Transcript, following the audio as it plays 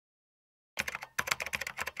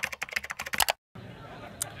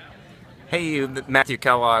Hey, Matthew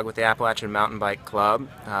Kellogg with the Appalachian Mountain Bike Club.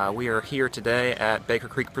 We are here today at Baker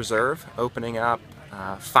Creek Preserve, opening up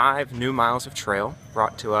 5 new miles of trail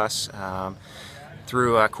brought to us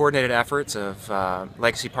through coordinated efforts of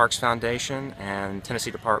Legacy Parks Foundation and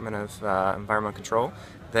Tennessee Department of Environmental Control.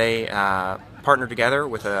 They partnered together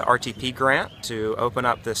with a RTP grant to open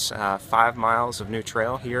up this 5 miles of new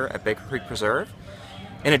trail here at Baker Creek Preserve.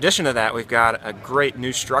 In addition to that, we've got a great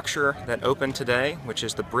new structure that opened today, which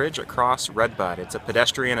is the bridge across Redbud. It's a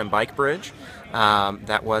pedestrian and bike bridge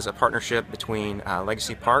that was a partnership between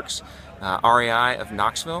Legacy Parks, REI of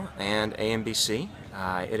Knoxville, and AMBC.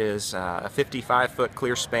 It is a 55-foot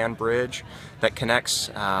clear span bridge that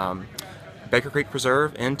connects Baker Creek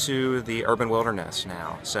Preserve into the urban wilderness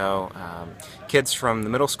now. So kids from the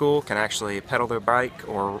middle school can actually pedal their bike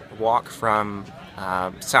or walk from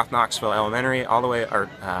South Knoxville Elementary all the way, or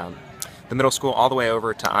the middle school all the way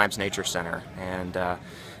over to Imes Nature Center. And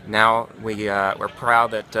now we're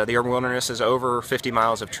proud that the urban wilderness is over 50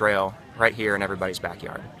 miles of trail right here in everybody's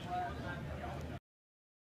backyard.